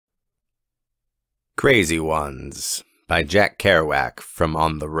Crazy Ones by Jack Karouac from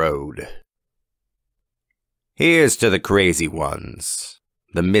On the Road. Here's to the crazy ones,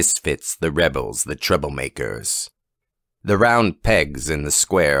 the misfits, the rebels, the troublemakers, the round pegs in the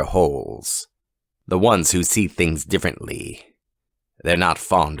square holes, the ones who see things differently. They're not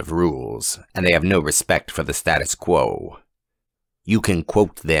fond of rules, and they have no respect for the status quo. You can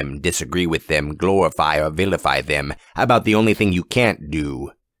quote them, disagree with them, glorify or vilify them. About the only thing you can't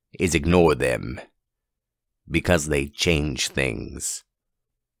do is ignore them. Because they change things.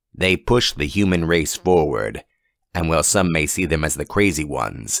 They push the human race forward, and while some may see them as the crazy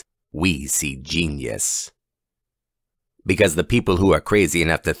ones, we see genius. Because the people who are crazy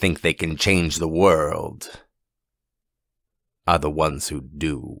enough to think they can change the world are the ones who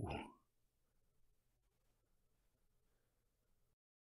do.